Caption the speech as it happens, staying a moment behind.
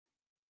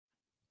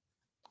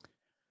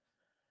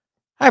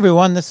Hi,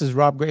 everyone. This is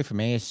Rob Gray from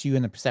ASU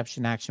and the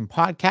Perception Action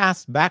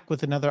Podcast, back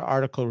with another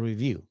article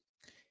review.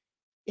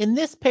 In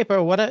this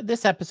paper,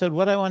 this episode,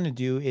 what I want to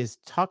do is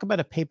talk about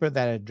a paper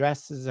that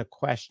addresses a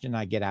question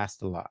I get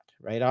asked a lot.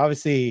 Right?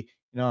 Obviously,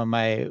 one of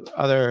my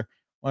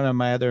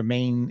other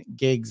main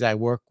gigs, I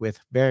work with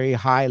very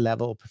high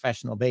level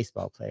professional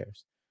baseball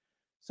players.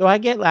 So I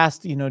get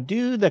asked,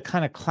 do the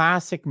kind of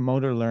classic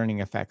motor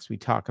learning effects we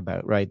talk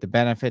about, right? The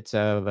benefits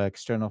of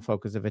external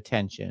focus of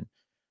attention,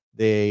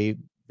 the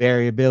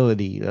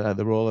variability,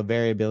 the role of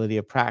variability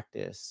of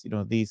practice,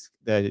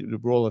 the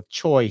role of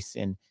choice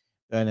and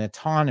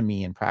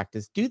autonomy in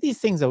practice. Do these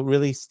things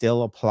really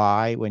still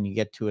apply when you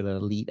get to an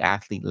elite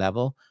athlete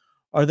level?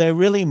 Are they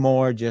really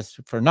more just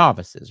for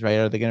novices, right?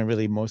 Are they going to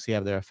really mostly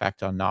have their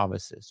effect on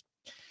novices?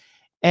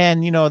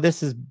 And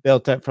this is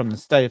built up from the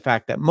study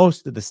fact that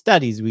most of the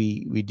studies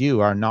we do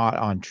are not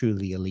on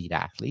truly elite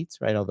athletes,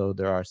 right? Although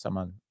there are some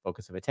on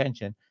focus of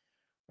attention.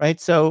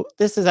 Right. So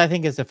this is, I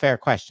think, is a fair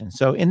question.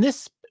 So in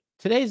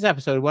today's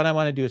episode, what I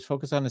want to do is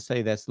focus on a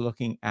study that's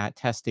looking at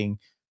testing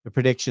the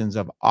predictions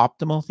of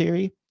optimal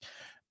theory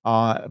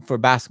for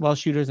basketball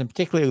shooters, and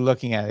particularly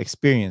looking at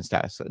experienced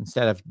athletes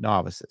instead of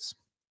novices.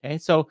 Okay.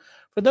 So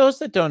for those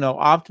that don't know,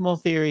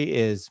 optimal theory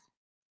is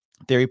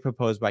theory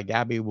proposed by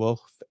Gabby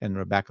Wolf and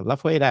Rebecca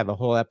Lufwade. I have a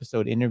whole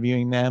episode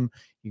interviewing them.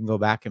 You can go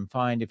back and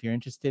find if you're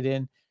interested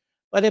in.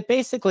 But it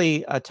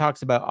basically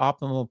talks about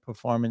optimal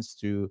performance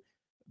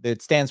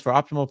that stands for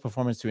optimal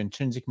performance through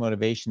intrinsic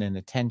motivation and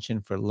attention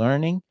for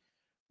learning.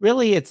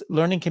 Really, it's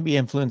learning can be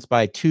influenced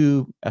by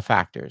two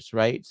factors,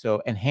 right?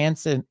 So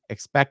enhanced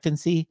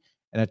expectancy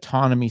and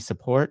autonomy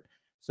support.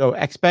 So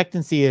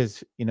expectancy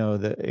is,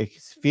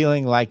 it's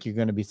feeling like you're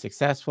going to be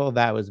successful.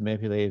 That was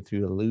manipulated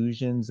through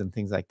illusions and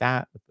things like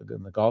that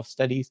in the golf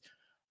studies.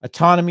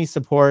 Autonomy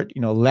support,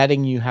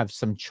 letting you have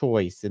some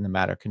choice in the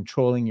matter,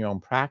 controlling your own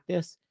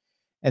practice.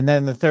 And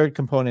then the third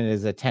component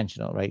is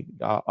attentional, right?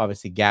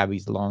 Obviously,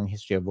 Gabby's long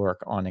history of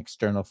work on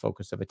external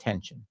focus of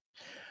attention,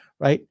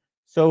 right?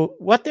 So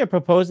what they're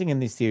proposing in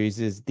these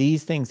series is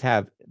these things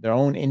have their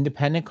own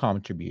independent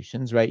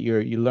contributions, right?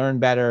 You learn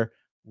better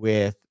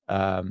with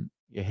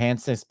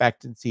enhanced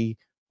expectancy,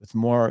 with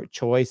more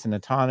choice and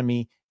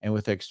autonomy, and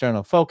with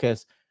external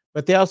focus.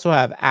 But they also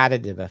have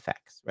additive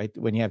effects, right?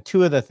 When you have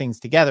two of the things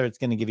together, it's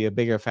going to give you a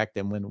bigger effect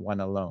than when one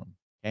alone.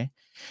 Okay.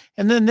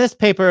 And then this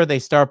paper, they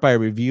start by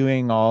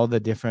reviewing all the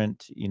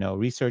different,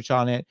 research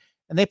on it.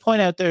 And they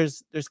point out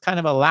there's kind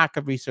of a lack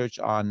of research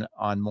on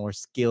more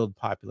skilled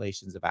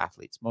populations of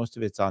athletes. Most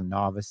of it's on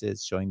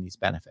novices showing these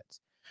benefits.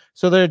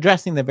 So they're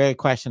addressing the very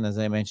question, as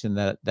I mentioned,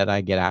 that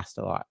I get asked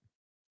a lot.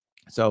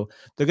 So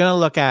they're going to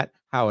look at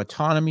how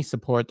autonomy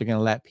support, they're going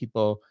to let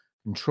people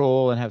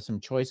control and have some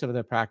choice over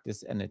their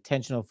practice, and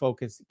attentional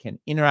focus can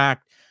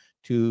interact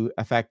to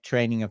affect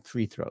training of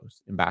free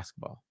throws in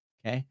basketball.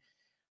 Okay.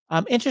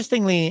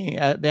 Interestingly,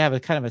 they have a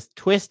kind of a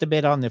twist a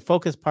bit on the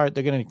focus part.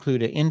 They're going to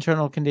include an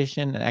internal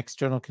condition, an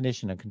external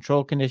condition, a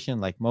control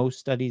condition, like most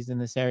studies in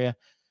this area.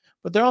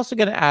 But they're also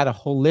going to add a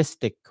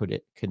holistic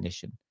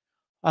condition.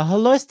 A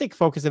holistic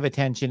focus of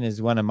attention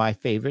is one of my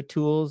favorite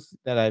tools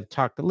that I've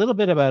talked a little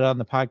bit about on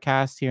the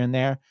podcast here and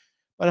there.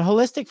 But a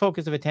holistic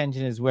focus of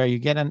attention is where you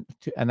get an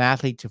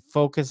athlete to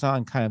focus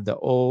on kind of the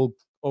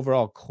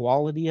overall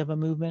quality of a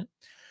movement.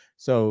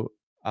 So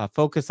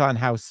focus on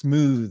how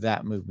smooth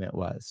that movement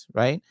was,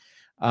 right?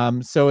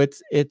 So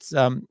it's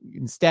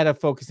instead of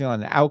focusing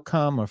on the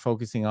outcome or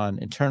focusing on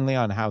internally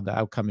on how the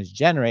outcome is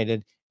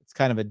generated, it's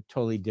kind of a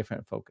totally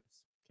different focus.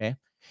 Okay.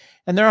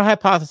 And they're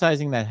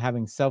hypothesizing that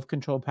having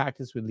self-control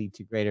practice would lead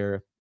to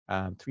greater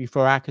free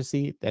throw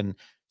accuracy.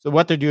 So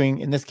what they're doing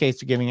in this case,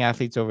 they're giving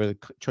athletes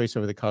choice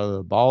over the color of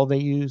the ball they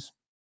use,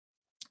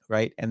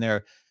 right? And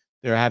they're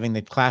having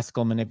the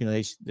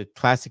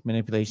classic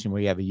manipulation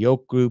where you have a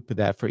yoke group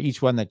that for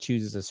each one that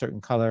chooses a certain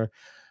color,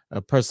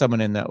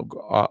 someone in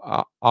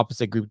the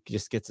opposite group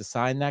just gets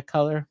assigned that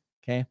color.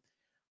 Okay.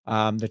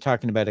 They're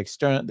talking about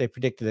they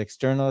predicted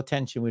external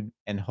attention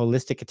and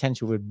holistic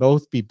attention would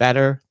both be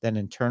better than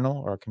internal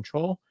or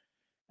control.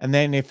 And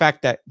then the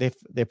fact that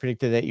they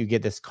predicted that you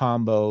get this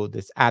combo,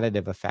 this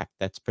additive effect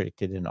that's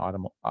predicted in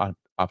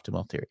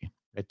optimal theory.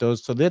 Right?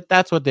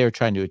 That's what they're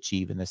trying to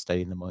achieve in this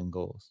study in the main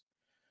goals.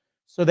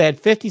 So they had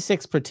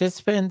 56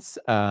 participants,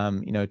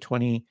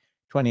 28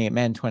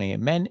 men,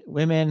 28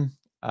 women.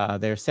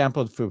 They're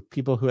sampled for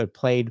people who had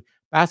played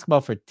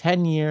basketball for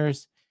 10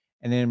 years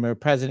and then were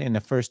present in the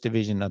first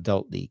division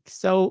adult league.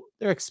 So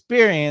they're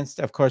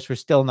experienced. Of course, we're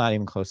still not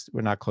even close.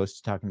 We're not close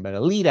to talking about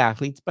elite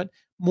athletes, but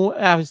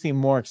obviously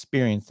more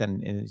experience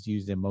than is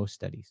used in most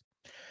studies.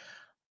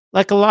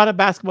 Like a lot of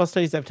basketball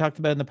studies I've talked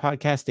about in the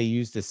podcast, they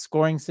use this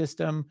scoring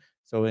system.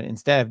 So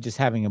instead of just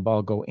having a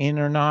ball go in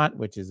or not,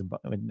 which is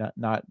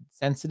not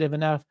sensitive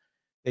enough,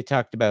 they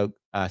talked about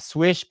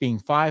swish being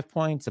 5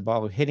 points, a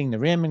ball hitting the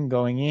rim and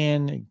going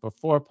in for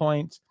 4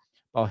 points.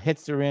 Ball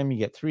hits the rim, you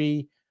get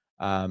 3.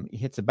 It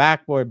hits a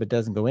backboard but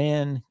doesn't go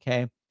in.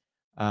 Okay.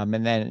 And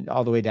then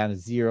all the way down to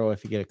 0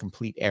 if you get a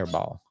complete air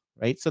ball,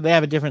 right? So they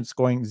have a different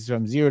scoring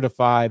from 0 to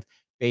 5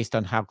 based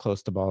on how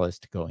close the ball is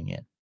to going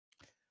in.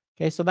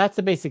 Okay, so that's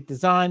the basic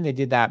design. They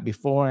did that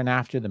before and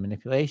after the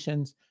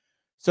manipulations.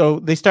 So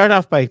they start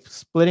off by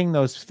splitting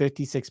those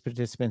 56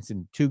 participants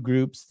in two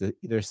groups,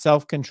 either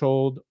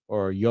self-controlled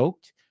or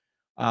yoked.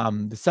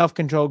 The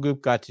self-control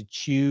group got to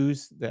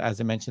choose,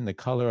 as I mentioned, the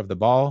color of the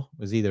ball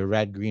was either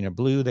red, green, or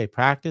blue they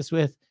practiced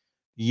with.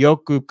 The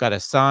yoke group got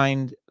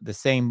assigned the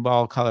same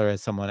ball color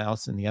as someone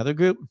else in the other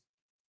group,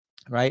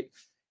 right?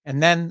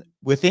 And then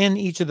within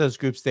each of those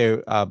groups,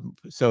 there,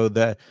 so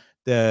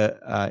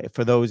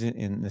for those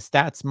in the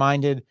stats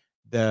minded,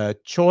 the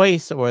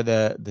choice or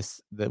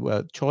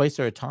choice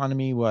or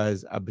autonomy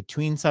was a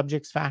between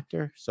subjects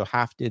factor. So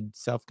half did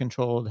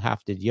self-controlled,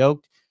 half did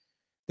yoked.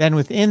 Then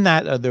within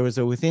that, there was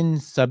a within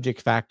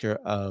subject factor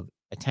of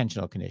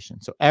attentional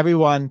conditions. So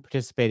everyone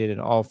participated in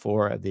all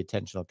four of the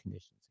attentional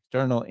conditions: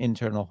 external,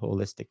 internal,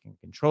 holistic, and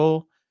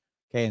control.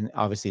 Okay, and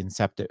obviously in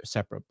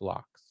separate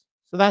blocks.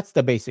 So that's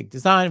the basic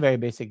design, very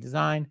basic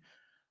design.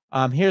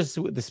 Here's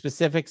the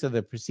specifics of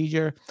the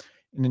procedure.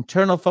 In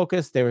internal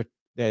focus, they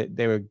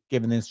were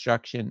given the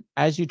instruction: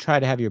 as you try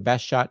to have your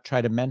best shot,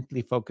 try to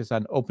mentally focus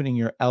on opening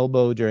your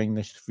elbow during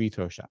the free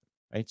throw shot.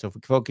 Right. So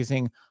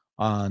focusing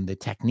on the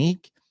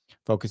technique,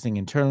 focusing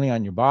internally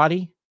on your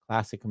body,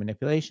 classic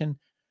manipulation.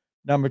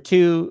 Number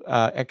two,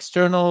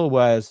 external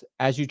was: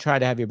 as you try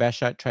to have your best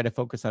shot, try to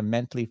focus on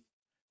mentally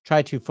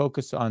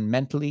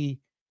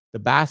the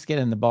basket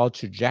and the ball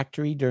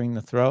trajectory during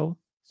the throw.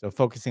 So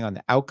focusing on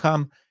the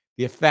outcome,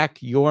 the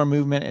effect your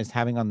movement is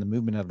having on the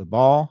movement of the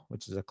ball,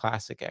 which is a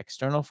classic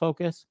external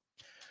focus.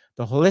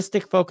 The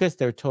holistic focus,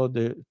 they're told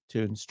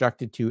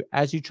instructed to,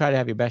 as you try to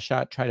have your best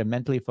shot, try to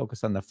mentally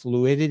focus on the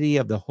fluidity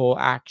of the whole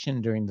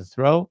action during the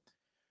throw.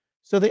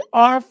 So they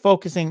are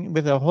focusing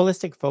with a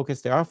holistic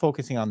focus, they are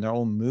focusing on their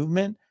own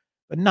movement,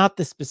 but not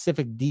the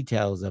specific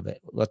details of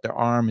it, what their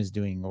arm is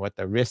doing or what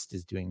their wrist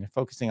is doing. They're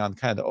focusing on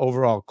kind of the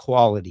overall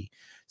quality.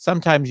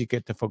 Sometimes you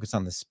get to focus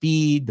on the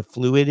speed, the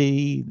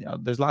fluidity.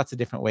 There's lots of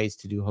different ways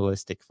to do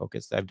holistic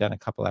focus. I've done a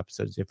couple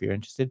episodes if you're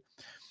interested.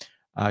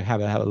 Have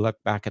a look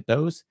back at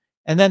those.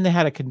 And then they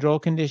had a control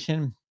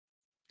condition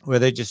where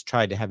they just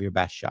tried to have your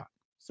best shot.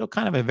 So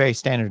kind of a very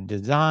standard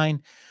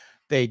design.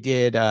 They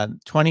did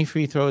 20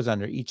 free throws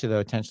under each of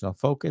the attentional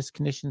focus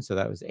conditions. So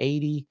that was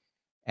 80.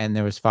 And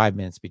there was 5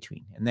 minutes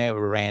between. And they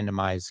were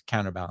randomized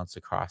counterbalance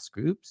across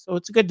groups. So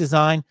it's a good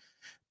design.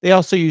 They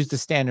also used the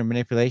standard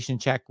manipulation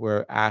check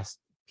where asked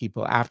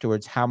people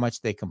afterwards how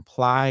much they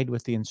complied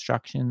with the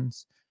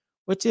instructions,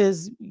 which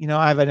is,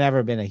 I've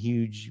never been a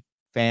huge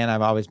fan.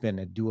 I've always been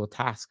a dual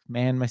task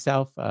man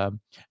myself,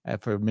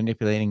 for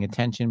manipulating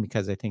attention,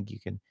 because I think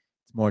it's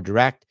more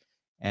direct,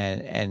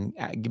 and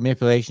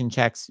manipulation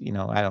checks,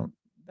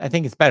 I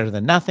think it's better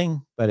than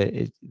nothing, but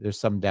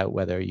there's some doubt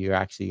whether you're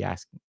actually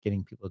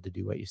getting people to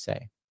do what you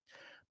say.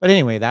 But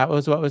anyway, that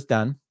was what was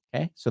done.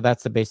 Okay, so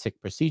that's the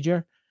basic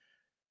procedure.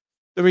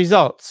 The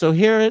results. So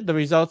here are the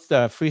results,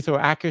 the free throw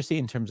accuracy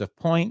in terms of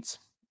points.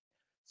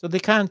 So the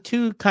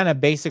two kind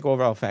of basic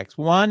overall effects.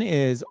 One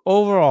is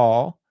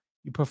overall,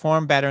 you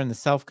perform better in the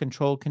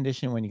self-control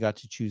condition when you got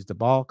to choose the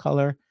ball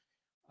color,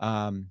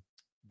 um,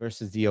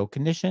 versus the O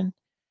condition.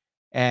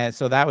 And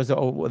so that was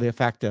the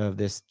effect of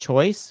this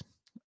choice.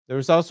 There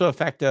was also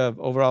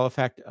overall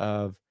effect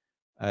of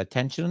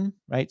attention,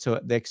 right? So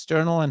the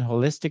external and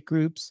holistic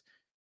groups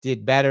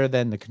did better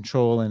than the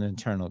control and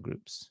internal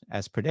groups.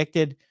 As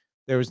predicted,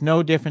 there was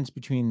no difference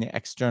between the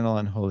external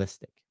and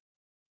holistic,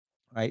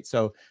 right?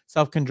 So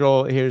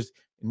self-control, here's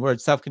in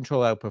words,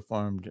 self-control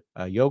outperformed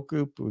yoke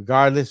group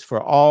regardless for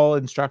all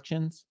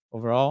instructions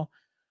overall.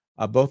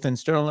 Both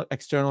external,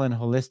 and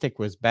holistic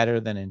was better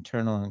than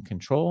internal and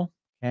control,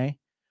 okay?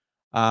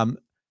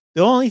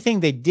 The only thing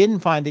they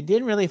didn't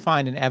really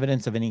find an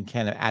evidence of any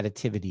kind of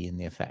additivity in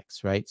the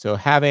effects, right? So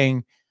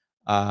having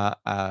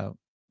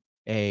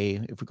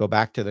if we go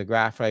back to the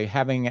graph, right,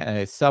 having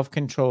a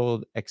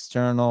self-controlled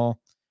external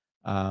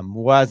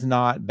was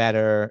not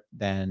better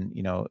than,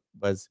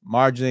 was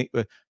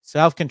marginally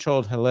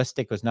self-controlled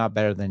holistic was not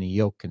better than a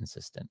yoke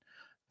consistent.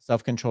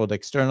 Self-controlled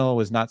external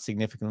was not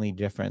significantly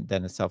different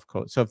than a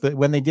self-controlled. So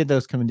when they did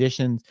those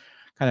conditions,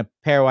 kind of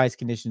pairwise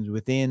conditions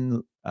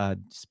within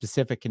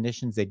specific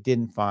conditions, they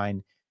didn't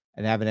find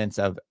an evidence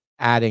of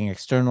adding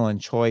external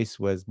and choice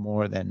was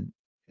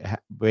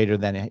greater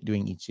than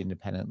doing each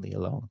independently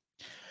alone.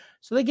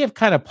 So they give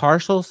kind of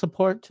partial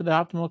support to the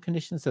optimal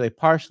conditions. So they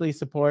partially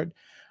support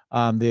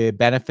the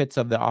benefits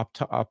of the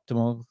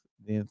optimal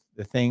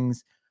the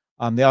things.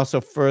 They also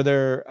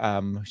further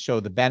show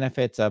the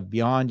benefits of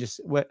beyond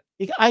just what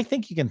I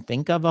think you can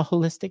think of a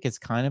holistic as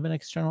kind of an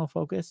external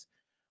focus.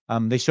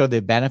 They show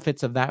the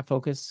benefits of that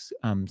focus.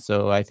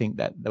 So I think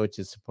that which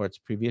supports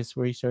previous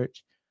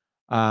research.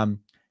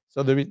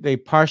 So they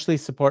partially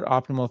support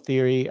optimal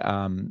theory.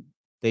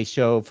 They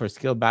show for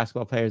skilled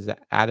basketball players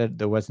that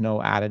there was no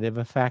additive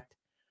effect.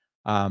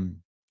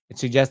 It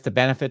suggests the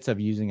benefits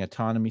of using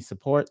autonomy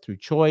support through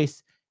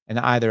choice and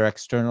either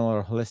external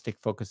or holistic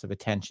focus of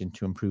attention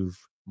to improve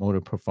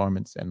motor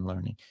performance and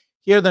learning.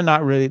 Here,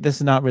 this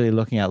is not really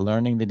looking at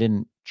learning. They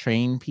didn't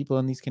train people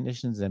in these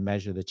conditions and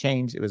measure the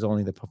change. It was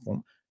only the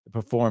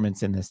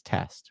performance in this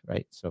test,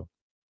 right? So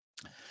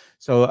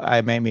So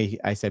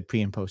I said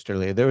pre and post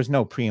earlier. There was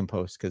no pre and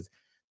post because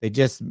they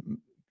just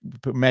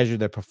measure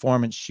their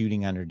performance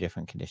shooting under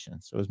different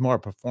conditions. So it was more a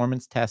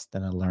performance test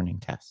than a learning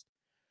test.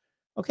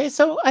 Okay,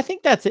 so I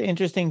think that's an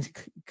interesting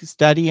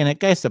study, and I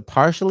guess it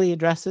partially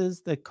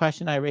addresses the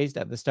question I raised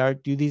at the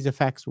start. Do these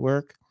effects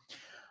work?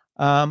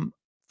 Um,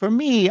 for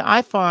me,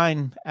 I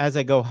find as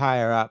I go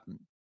higher up,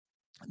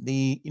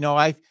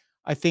 I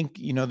think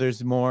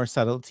there's more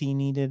subtlety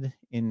needed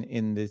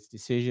in these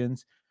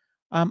decisions.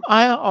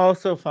 I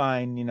also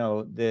find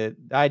the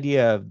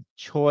idea of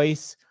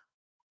choice.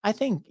 I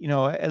think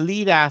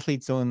elite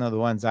athletes, one of the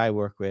ones I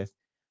work with,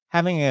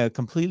 having a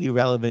completely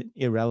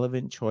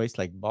irrelevant choice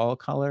like ball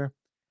color.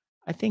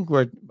 I think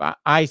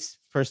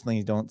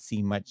personally don't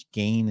see much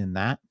gain in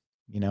that,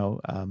 you know,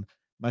 um,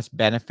 much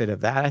benefit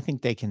of that. I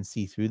think they can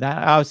see through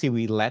that. Obviously,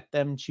 we let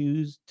them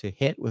choose to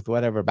hit with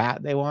whatever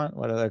bat they want,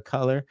 what other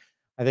color.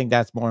 I think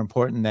that's more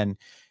important than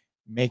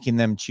making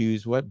them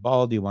choose what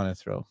ball do you want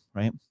to throw,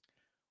 right?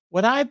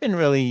 What I've been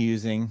really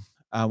using,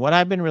 what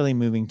I've been really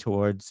moving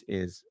towards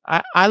is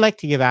I like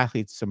to give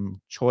athletes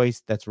some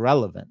choice that's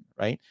relevant,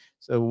 right?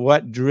 So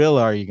what drill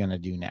are you going to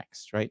do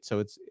next, right? So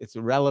it's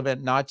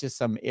relevant, not just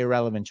some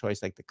irrelevant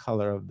choice like the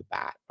color of the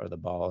bat or the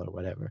ball or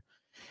whatever.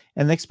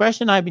 And the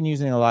expression I've been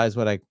using a lot is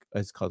what I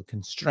is called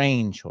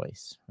constrained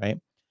choice, right?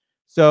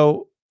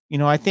 So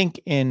I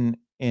think in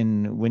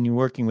when you're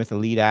working with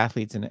elite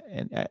athletes, and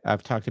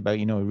I've talked about,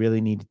 really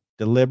need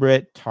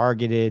deliberate,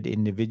 targeted,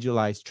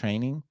 individualized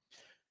training.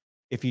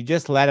 If you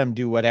just let them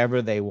do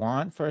whatever they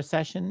want for a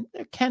session,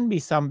 there can be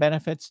some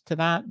benefits to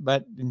that,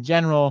 but in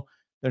general,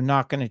 they're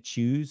not gonna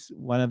choose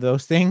one of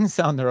those things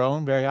on their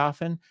own very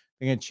often.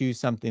 They're gonna choose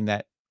something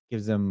that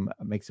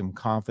makes them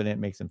confident,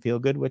 makes them feel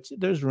good, which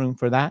there's room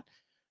for that.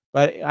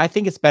 But I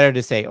think it's better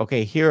to say,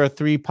 "Okay, here are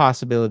 3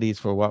 possibilities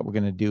for what we're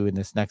gonna do in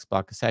this next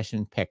block of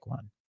session, pick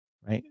one."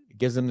 Right? It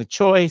gives them the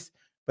choice,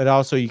 but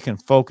also you can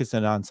focus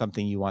it on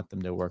something you want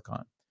them to work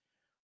on.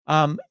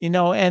 And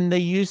the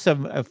use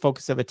of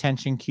focus of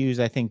attention cues,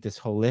 I think this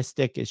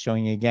holistic is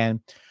showing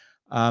again.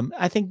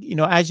 I think,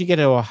 as you get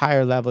to a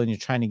higher level and you're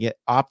trying to get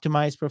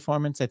optimized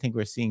performance, I think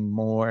we're seeing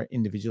more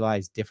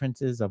individualized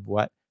differences of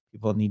what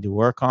people need to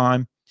work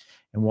on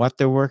and what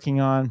they're working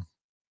on.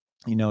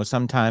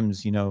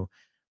 Sometimes,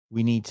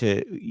 we need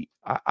to,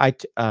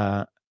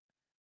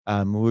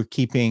 we're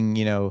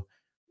keeping,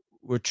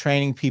 we're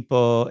training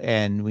people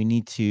and we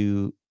need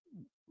to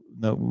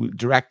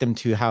direct them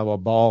to how a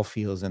ball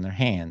feels in their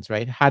hands,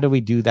 right? How do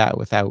we do that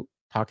without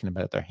talking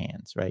about their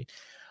hands, right?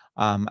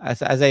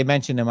 As I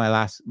mentioned in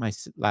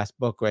last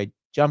book, right?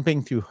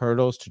 Jumping through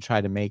hurdles to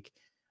try to make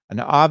an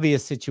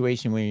obvious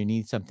situation where you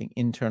need something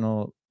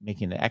internal,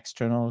 making it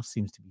external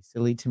seems to be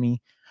silly to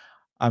me.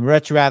 I'd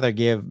much rather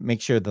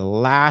make sure the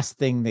last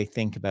thing they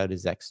think about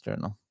is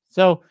external.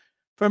 So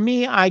for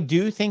me, I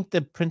do think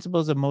the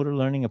principles of motor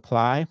learning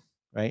apply,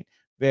 right?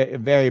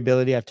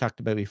 Variability I've talked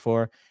about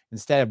before.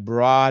 Instead of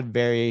broad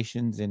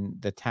variations in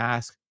the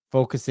task,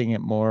 focusing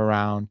it more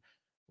around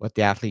what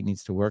the athlete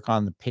needs to work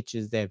on, the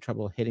pitches they have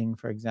trouble hitting,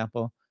 for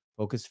example,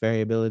 focus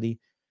variability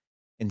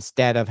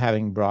instead of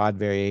having broad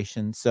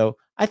variations. So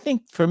I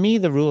think for me,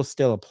 the rules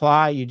still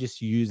apply. You're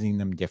just using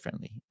them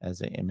differently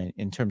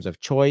in terms of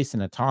choice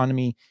and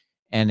autonomy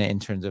and in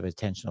terms of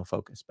attentional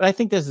focus. But I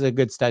think this is a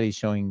good study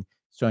showing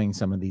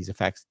some of these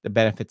effects. The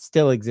benefits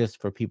still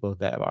exist for people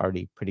that are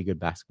already pretty good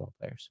basketball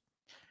players.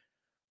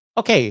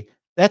 Okay,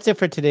 that's it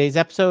for today's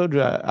episode.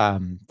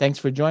 Thanks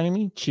for joining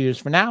me. Cheers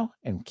for now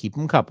and keep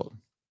them coupled.